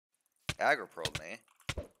Aggro pearled me.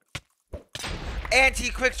 And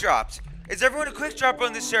he quick dropped. Is everyone a quick drop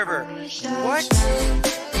on this server? What?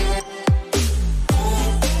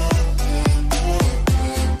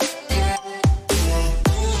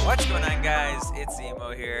 What's going on, guys? It's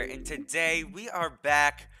Emo here, and today we are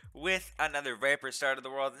back with another Viper Start of the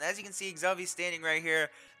World. And as you can see, Xelvi's standing right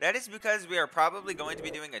here. That is because we are probably going to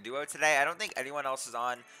be doing a duo today. I don't think anyone else is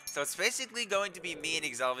on, so it's basically going to be me and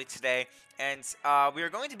Xelvi today. And we are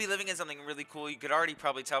going to be living in something really cool. You could already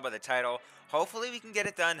probably tell by the title. Hopefully we can get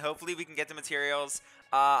it done. Hopefully we can get the materials.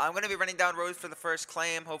 I'm going to be running down roads for the first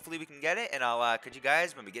claim. Hopefully we can get it, and I'll catch you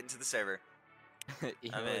guys when we get into the server. I'm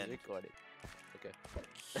in. Recorded. Okay.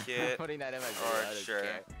 Kit Putting that in my video. or sure.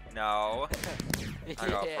 No. I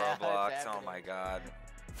got pro blocked. Oh my god.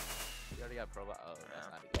 You already got pro blocked. Oh, that's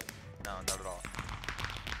not good. No, not at all.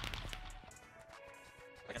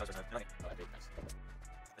 Oh, I think nice.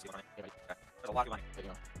 There's a lot of money. Take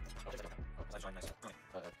him on. Oh, Nice.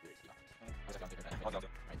 that's weird. Yeah. I was like, I'm thinking that. I'll go.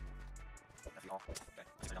 Right.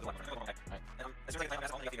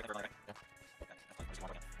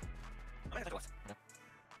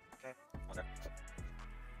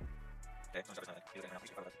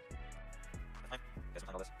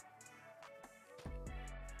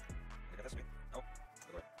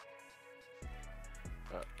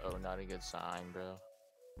 Oh, not a good sign, bro.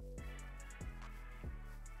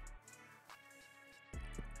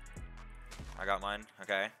 I got mine.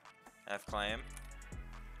 Okay. F claim.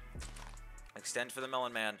 Extend for the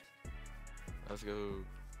Melon Man. Let's go.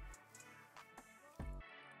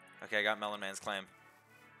 Okay, I got Melon Man's claim.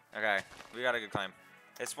 Okay, we got a good claim.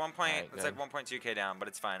 It's it's like 1.2k down, but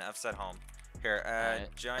it's fine. I've set home. Here,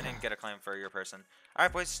 join and get a claim for your person.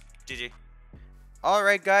 Alright, boys. GG.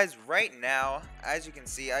 Alright, guys. Right now, as you can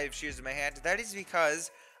see, I have shears in my hand. That is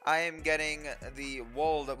because I am getting the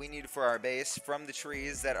wool that we need for our base from the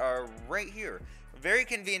trees that are right here. Very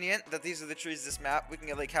convenient that these are the trees this map. We can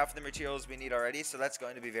get like half of the materials we need already, so that's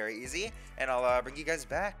going to be very easy. And I'll bring you guys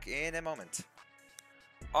back in a moment.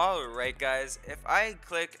 Alright, guys, if I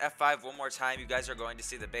click F5 one more time, you guys are going to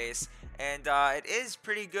see the base. And it is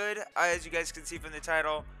pretty good, as you guys can see from the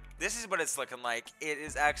title. This is what it's looking like. It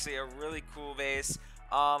is actually a really cool base.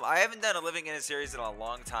 I haven't done a living in a series in a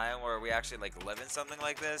long time where we actually like live in something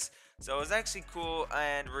like this. So it was actually cool,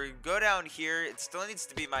 and we go down here. It still needs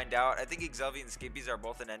to be mined out. I think Xelvi and Skippy's are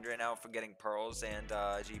both in end right now for getting pearls and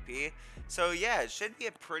GP. So yeah, it should be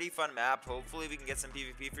a pretty fun map. Hopefully we can get some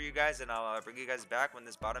PvP for you guys, and I'll bring you guys back when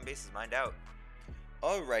this bottom base is mined out.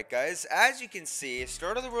 Alright, guys, as you can see,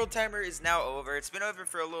 Start of the World timer is now over. It's been over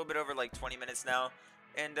for a little bit over like 20 minutes now.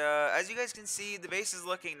 And as you guys can see, the base is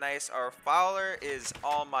looking nice. Our Fowler is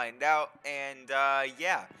all mined out, and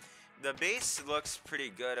yeah, the base looks pretty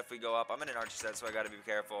good if we go up. I'm in an archer set, so I gotta be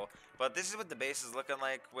careful. But this is what the base is looking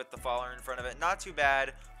like with the Fowler in front of it. Not too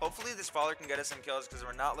bad. Hopefully this Fowler can get us some kills, because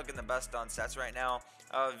we're not looking the best on sets right now.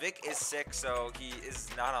 Vic is sick, so he is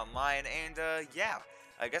not online. And yeah,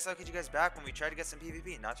 I guess I'll get you guys back when we try to get some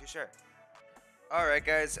PvP. Not too sure. Alright,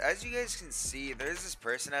 guys, as you guys can see, there's this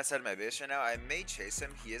person outside my base right now. I may chase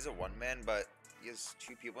him. He is a one-man, but he has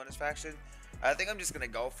 2 people in his faction. I think I'm just going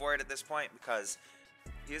to go for it at this point, because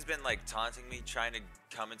he's been like taunting me, trying to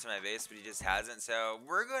come into my base, but he just hasn't. So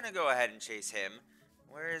we're going to go ahead and chase him.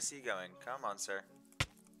 Where is he going? Come on, sir.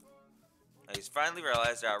 Oh, he's finally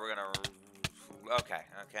realized. Alright, we're going to...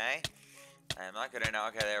 Okay. I am not good right now.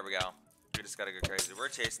 Okay, there we go. We just got to go crazy. We're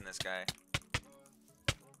chasing this guy.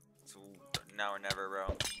 It's now or never,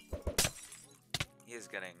 bro. He is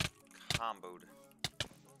getting comboed.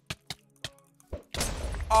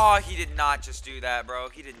 Oh, he did not just do that, bro.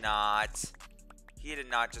 He did not. He did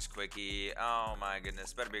not just quickie. Oh my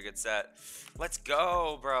goodness. Better be a good set. Let's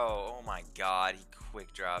go, bro. Oh my god. He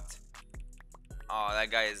quick dropped. Oh,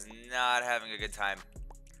 that guy is not having a good time.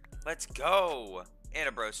 Let's go. And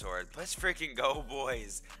a bro sword. Let's freaking go,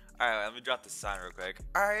 boys. Alright, let me drop the sign real quick.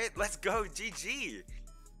 Alright, let's go. GG.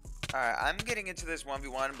 Alright, I'm getting into this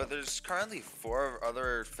 1v1, but there's currently 4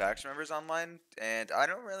 other faction members online, and I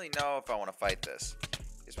don't really know if I want to fight this.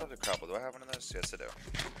 He's probably a couple. Do I have one of those? Yes, I do.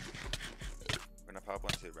 We're gonna pop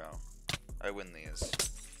one too, bro. I win these.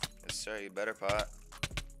 Yes, sir, you better pot.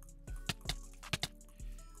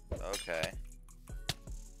 Okay.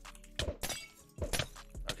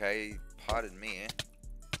 Okay, he potted me.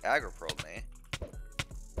 Aggro pearled me.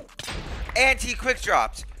 And he quick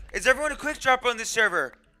dropped. Is everyone a quick drop on this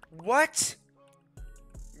server? What?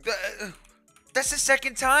 That's the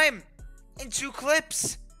second time in 2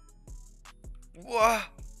 clips. Whoa.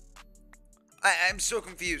 I'm so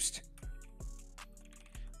confused.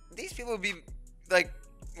 These people would be like,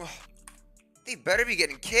 they better be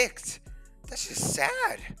getting kicked. That's just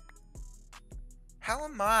sad. How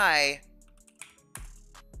am I?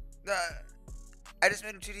 I just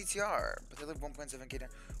made him 2 DTR, but they live 1.7k down.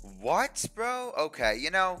 What, bro? Okay,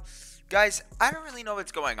 you know, guys, I don't really know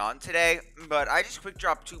what's going on today, but I just quick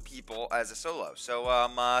dropped 2 people as a solo. So,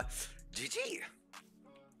 GG.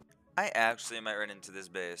 I actually might run into this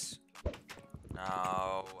base.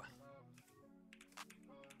 No.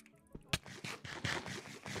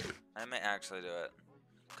 I might actually do it.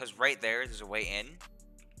 Because right there's a way in,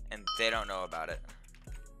 and they don't know about it.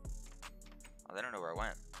 Oh, they don't know where I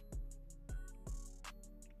went.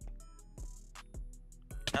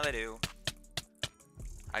 Now they do.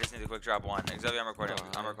 I just need to quick drop 1. Xavier, I'm recording.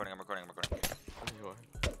 I'm recording.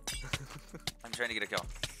 I'm trying to get a kill.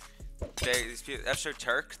 These people, F-Show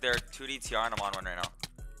Turk, they're 2 DTR and I'm on 1 right now.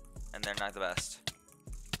 And they're not the best.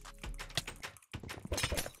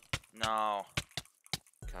 No.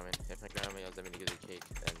 Coming. If my grandma yells at me to get a cake,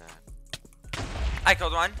 then I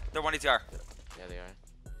killed 1. They're 1 DTR. yeah, they are.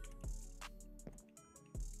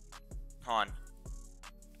 Hold on.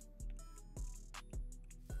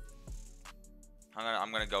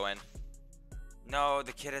 I'm gonna go in. No,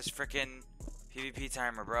 the kid has freaking PvP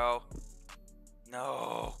timer, bro.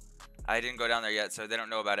 No. I didn't go down there yet, so they don't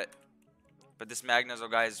know about it. But this Magnozo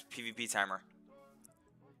guy is PvP timer.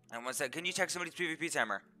 And one sec, can you check somebody's PvP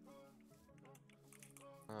timer?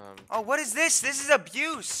 Oh, what is this? This is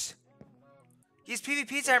abuse. He's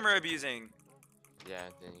PvP timer abusing. Yeah,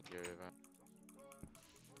 then you get rid of it.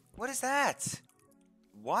 What is that?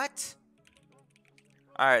 What?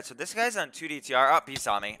 Alright, so this guy's on 2 DTR. Oh, he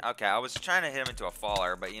saw me. Okay, I was trying to hit him into a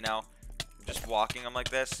faller, but you know, just walking him like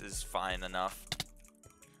this is fine enough.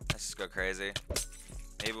 Let's just go crazy.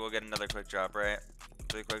 Maybe we'll get another quick drop, right?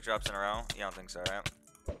 3 quick drops in a row? You don't think so, right?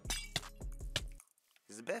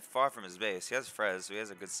 He's a bit far from his base. He has Frez, so he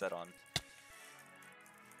has a good set on.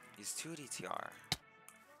 He's 2 DTR.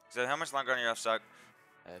 So how much longer on your F stock?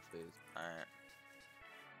 Please. Alright.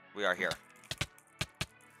 We are here.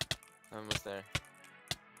 I'm almost there.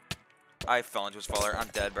 I fell into his faller. I'm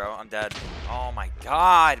dead, bro. I'm dead. Oh my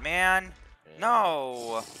god, man. Yeah.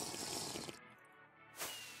 No.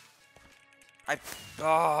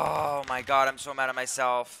 Oh my god, I'm so mad at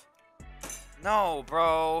myself. No,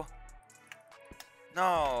 bro.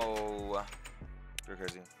 No. You're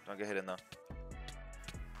crazy. Don't get hit in though. I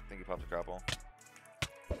think he popped a grapple.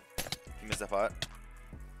 He missed that pot.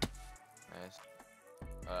 Nice.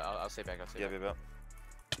 I'll stay back. Yeah, yep.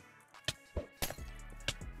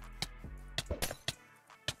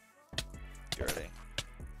 Get ready.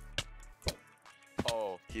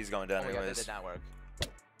 Oh. He's going down anyways. That did not work.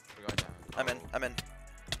 We're going down. I'm in.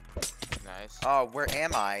 Nice. Oh, where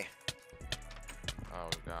am I? Oh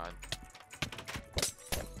god.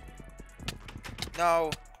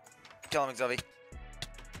 No. Kill him, Xavi.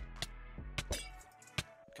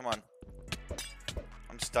 Come on.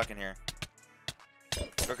 I'm stuck in here.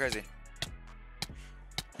 Go crazy.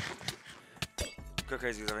 Go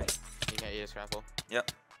crazy, Xavi. You can't eat a scrapple.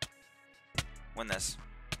 Yep. Win this.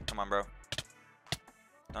 Come on, bro.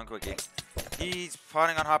 Don't quickie. He's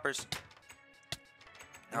potting on hoppers.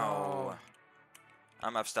 No.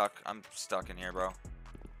 I'm up stuck. I'm stuck in here, bro.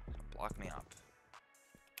 Block me up.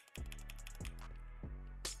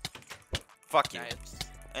 Fuck you. Nice.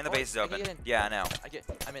 And the base is open. Yeah, I know.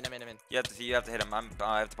 I'm in. You have to hit him.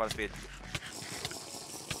 I have to pot speed.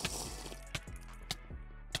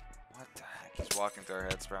 What the heck? He's walking through our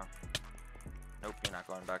heads, bro. Nope, you're not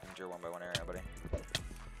going back into your 1x1 area, buddy.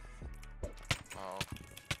 Oh.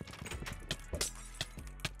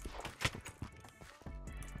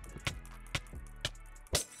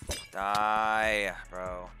 Die,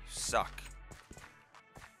 bro. You suck.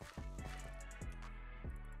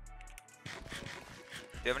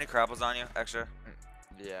 Do you have any crapples on you? Extra?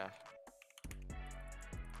 Yeah.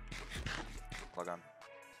 Plug on.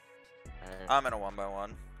 I'm in a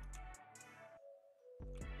 1x1.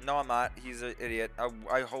 No, I'm not. He's an idiot.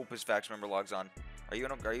 I hope his faction member logs on. Are you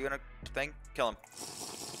gonna thing? Kill him.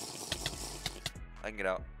 I can get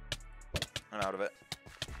out. I'm out of it.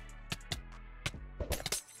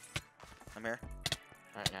 I'm here.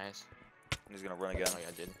 Alright, nice. He's gonna run again. Oh yeah,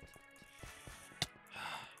 I did.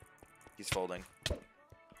 He's folding. To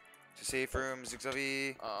safe rooms,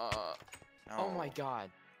 Xavi. Oh my god.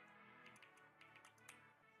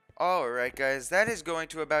 Alright guys, that is going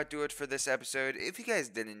to about do it for this episode. If you guys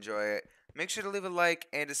did enjoy it, make sure to leave a like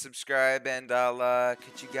and a subscribe, and I'll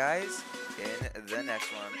catch you guys in the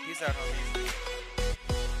next one. Peace out, homies.